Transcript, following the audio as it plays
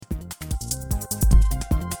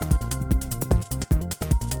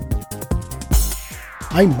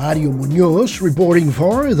I'm Mario Munoz reporting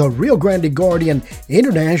for the Rio Grande Guardian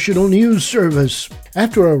International News Service.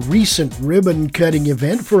 After a recent ribbon-cutting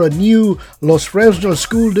event for a new Los Fresnos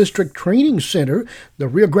School District Training Center, the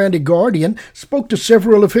Rio Grande Guardian spoke to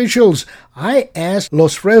several officials. I asked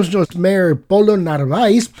Los Fresnos Mayor Polo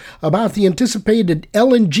Narvaez about the anticipated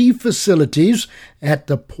LNG facilities at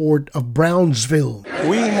the Port of Brownsville.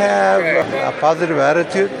 We have a positive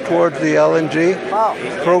attitude towards the LNG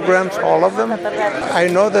programs, all of them. I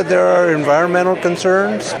know that there are environmental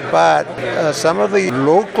concerns, but some of the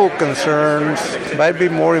local concerns might be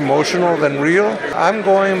more emotional than real. I'm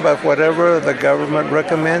going by whatever the government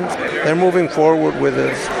recommends. They're moving forward with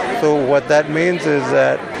this. So what that means is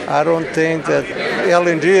that I don't think that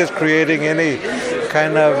LNG is creating any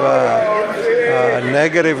kind of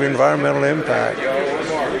negative environmental impact.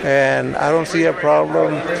 And I don't see a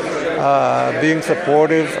problem being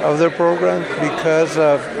supportive of their program because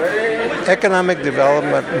of economic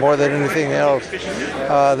development more than anything else.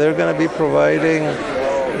 They're going to be providing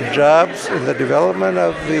jobs in the development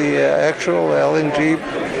of the actual LNG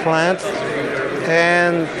plants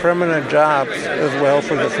and permanent jobs as well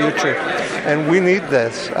for the future. And we need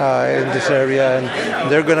this in this area,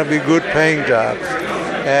 and they're going to be good paying jobs.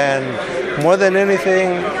 And more than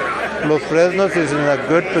anything, Los Fresnos is in a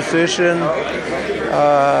good position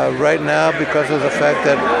right now because of the fact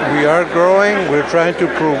that we are growing. We're trying to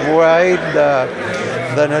provide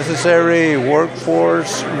the necessary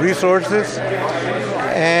workforce resources.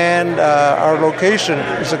 And our location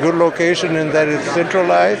is a good location in that it's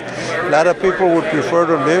centralized. A lot of people would prefer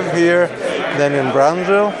to live here than in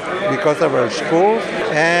Brownsville because of our schools.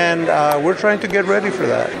 And we're trying to get ready for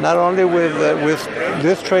that. Not only with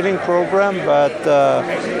this training program, but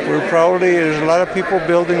there's a lot of people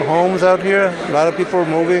building homes out here. A lot of people are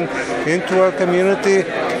moving into our community,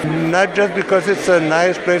 not just because it's a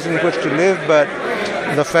nice place in which to live, but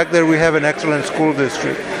the fact that we have an excellent school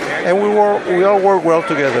district. And we all work well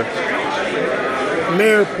together.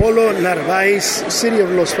 Mayor Polo Narvaez, City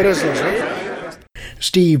of Los Fresnos, right?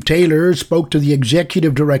 Steve Taylor spoke to the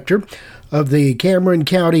executive director of the Cameron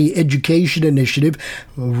County Education Initiative,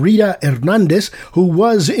 Rita Hernandez, who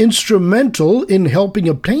was instrumental in helping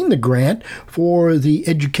obtain the grant for the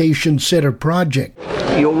Education Center project.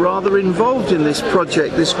 You're rather involved in this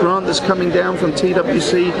project, this grant that's coming down from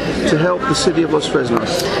TWC to help the city of Los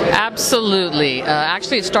Fresnos. Absolutely.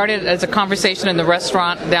 Actually, it started as a conversation in the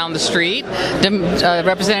restaurant down the street.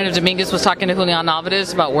 Representative Dominguez was talking to Julian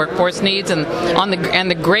Alvarez about workforce needs and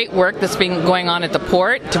the great work that's been going on at the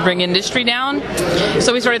port to bring industry down.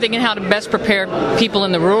 So we started thinking how to best prepare people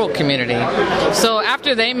in the rural community. So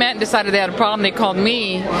after they met and decided they had a problem, they called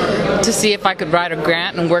me to see if I could write a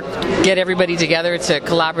grant and get everybody together to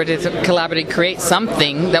collaboratively create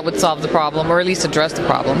something that would solve the problem or at least address the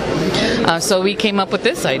problem. So we came up with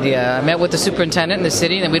this idea. I met with the superintendent in the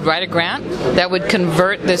city and we'd write a grant that would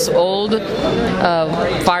convert this old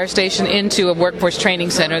fire station into a workforce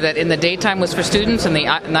training center that in the daytime was for students and the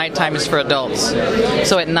nighttime is for adults.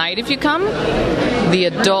 So at night if you come, the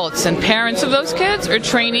adults and parents of those kids are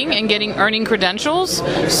training and earning credentials.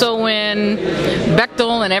 So when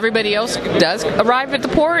Bechtel and everybody else does arrive at the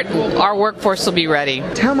port, our workforce will be ready.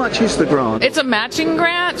 How much is the grant? It's a matching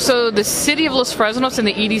grant. So the city of Los Fresnos and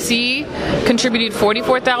the EDC contributed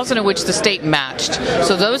 $44,000, of which the state matched.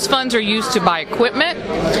 So those funds are used to buy equipment,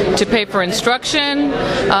 to pay for instruction,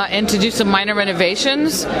 and to do some minor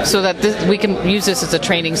renovations so that we can use this as a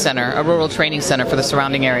training center, a rural training center for the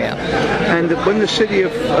surrounding area. And when the city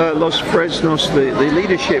of Los Fresnos, the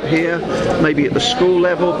leadership here, maybe at the school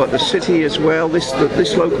level, but the city as well,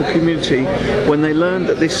 this local community, when they learned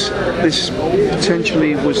that this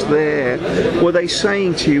potentially was there, were they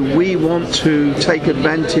saying to you, we want to take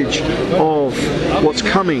advantage of what's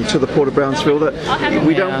coming to the Port of Brownsville, that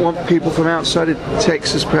we don't want people from outside of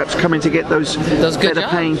Texas perhaps coming to get those good better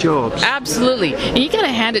paying jobs? Absolutely. And you got to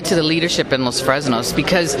hand it to the leadership in Los Fresnos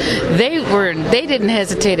because they didn't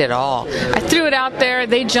hesitate at all. I threw it out there,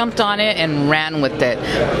 they jumped on it and ran with it.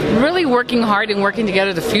 Really working hard and working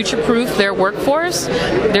together to future-proof their workforce.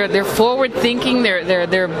 They're forward-thinking. They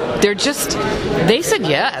said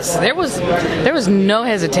yes. There was no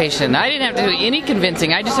hesitation. I didn't have to do any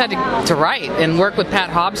convincing. I just had to write and work with Pat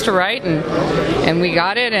Hobbs to write, and we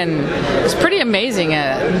got it, and it's pretty amazing.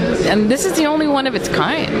 And this is the only one of its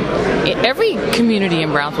kind. Every community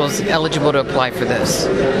in Brownsville is eligible to apply for this,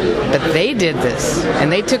 but they did this,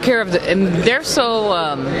 and they took care of and they're so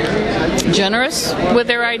generous with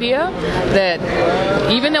their idea that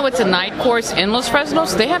even though it's a night course in Los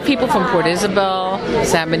Fresnos, they have people from Port Isabel,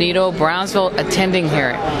 San Benito, Brownsville attending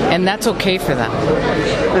here, and that's okay for them.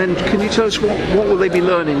 And can you tell us what will they be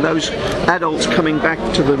learning learning, those adults coming back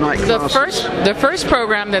to the night classes? The first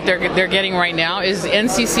program that they're getting right now is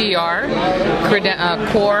NCCR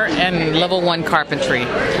Core and Level 1 Carpentry.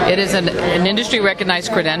 It is an industry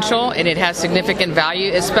recognized credential, and it has significant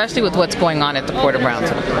value, especially with what's going on at the Port of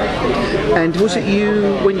Brownsville. And was it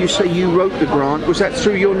you, when you say you wrote the grant, was that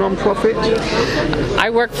through your non-profit? I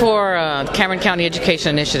work for Cameron County Education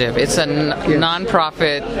Initiative. It's a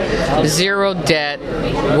non-profit, zero-debt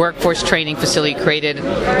workforce training facility created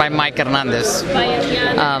by Mike Hernandez.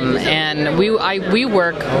 And we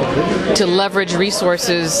work to leverage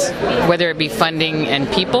resources, whether it be funding and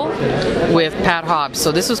people, with Pat Hobbs.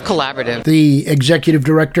 So this was collaborative. The executive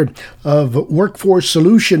director of Workforce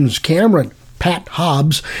Solutions, Cameron, Pat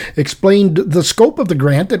Hobbs, explained the scope of the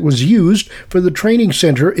grant that was used for the training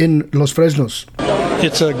center in Los Fresnos.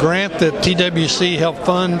 It's a grant that TWC helped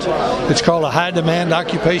fund. It's called a High Demand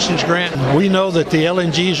Occupations Grant. We know that the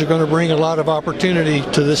LNGs are going to bring a lot of opportunity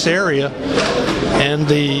to this area, and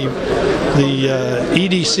the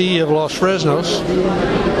EDC of Los Fresnos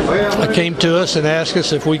came to us and asked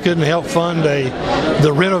us if we couldn't help fund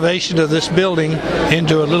the renovation of this building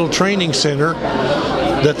into a little training center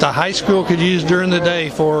that the high school could use during the day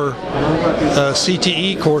for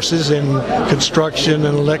CTE courses in construction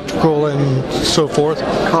and electrical and so forth.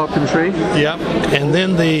 Carpentry. Yeah, and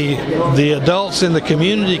then the adults in the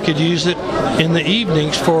community could use it in the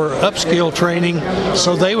evenings for upskill training,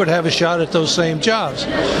 so they would have a shot at those same jobs.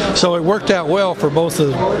 So it worked out well for both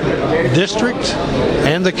the district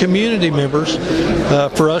and the community members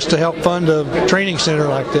for us to help fund a training center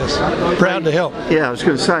like this. Proud to help. Yeah, I was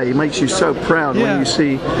going to say, it makes you so proud when you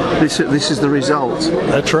see this is the result.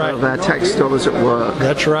 That's right. Of our tax dollars at work.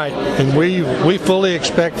 That's right. And we fully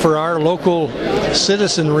expect for our local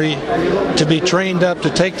citizenry to be trained up to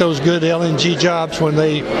take those good LNG jobs when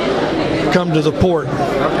they come to the port.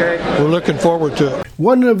 Okay. We're looking forward to it.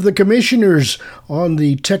 One of the commissioners on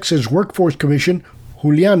the Texas Workforce Commission,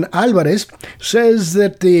 Julian Alvarez, says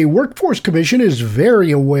that the Workforce Commission is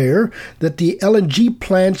very aware that the LNG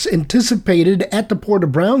plants anticipated at the Port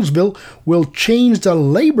of Brownsville will change the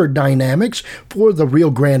labor dynamics for the Rio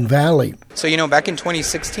Grande Valley. So, back in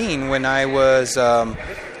 2016, when I was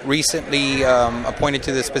recently appointed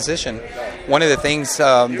to this position, one of the things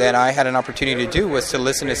that I had an opportunity to do was to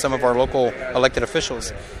listen to some of our local elected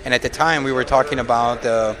officials. And at the time, we were talking about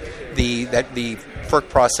the FERC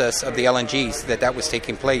process of the LNGs, that was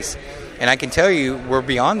taking place. And I can tell you, we're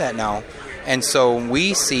beyond that now. And so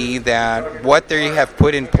we see that what they have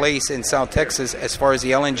put in place in South Texas as far as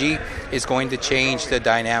the LNG is going to change the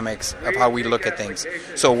dynamics of how we look at things.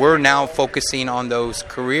 So we're now focusing on those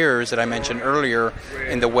careers that I mentioned earlier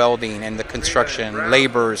in the welding and the construction,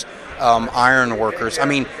 laborers, iron workers. I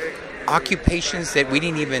mean, occupations that we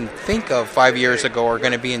didn't even think of 5 years ago are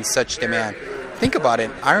going to be in such demand. Think about it,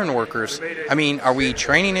 iron workers. I mean, are we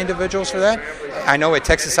training individuals for that? I know at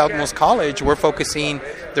Texas Southmost College, we're focusing,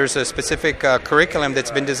 there's a specific curriculum that's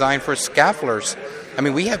been designed for scaffolders. I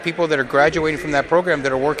mean, we have people that are graduating from that program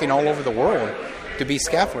that are working all over the world to be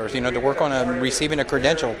scaffolders, to work on receiving a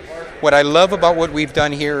credential. What I love about what we've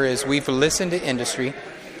done here is we've listened to industry.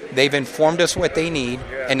 They've informed us what they need.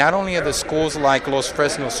 And not only are the schools like Los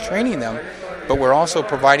Fresnos training them, but we're also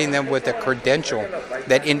providing them with a credential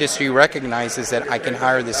that industry recognizes that I can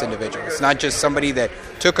hire this individual. It's not just somebody that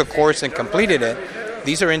took a course and completed it.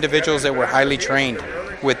 These are individuals that were highly trained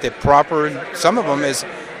with the proper, some of them is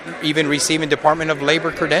even receiving Department of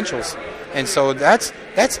Labor credentials. And so that's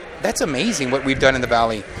amazing what we've done in the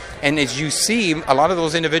Valley. And as you see, a lot of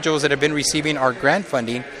those individuals that have been receiving our grant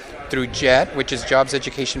funding through JET, which is Jobs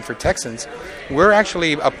Education for Texans, we're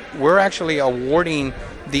actually awarding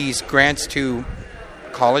these grants to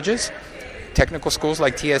colleges, technical schools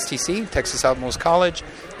like TSTC, Texas Southmost College,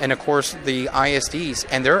 and of course the ISDs.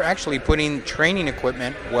 And they're actually putting training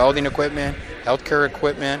equipment, welding equipment, healthcare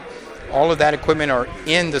equipment, all of that equipment are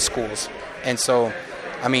in the schools. And so,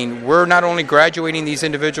 I mean, we're not only graduating these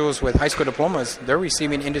individuals with high school diplomas, they're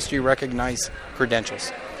receiving industry-recognized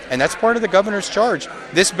credentials. And that's part of the governor's charge.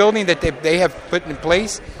 This building that they have put in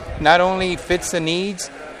place not only fits the needs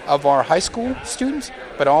of our high school students,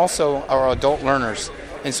 but also our adult learners.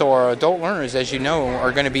 And so our adult learners, as you know,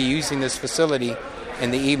 are going to be using this facility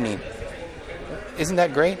in the evening. Isn't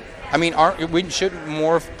that great? I mean, shouldn't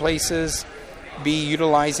more places be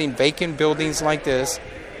utilizing vacant buildings like this?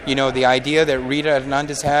 The idea that Rita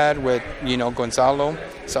Hernandez had with, Gonzalo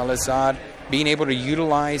Salazar, being able to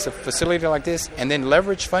utilize a facility like this and then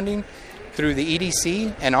leverage funding through the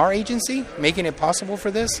EDC and our agency, making it possible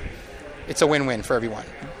for this, it's a win-win for everyone.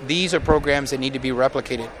 These are programs that need to be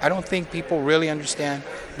replicated. I don't think people really understand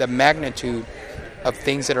the magnitude of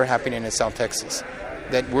things that are happening in South Texas.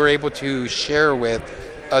 that we're able to share with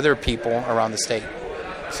other people around the state.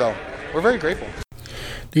 So we're very grateful.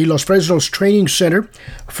 The Los Fresnos Training Center,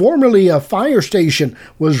 formerly a fire station,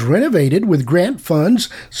 was renovated with grant funds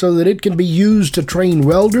so that it can be used to train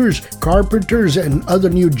welders, carpenters, and other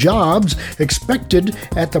new jobs expected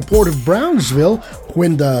at the Port of Brownsville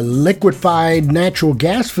when the liquefied natural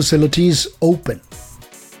gas facilities open.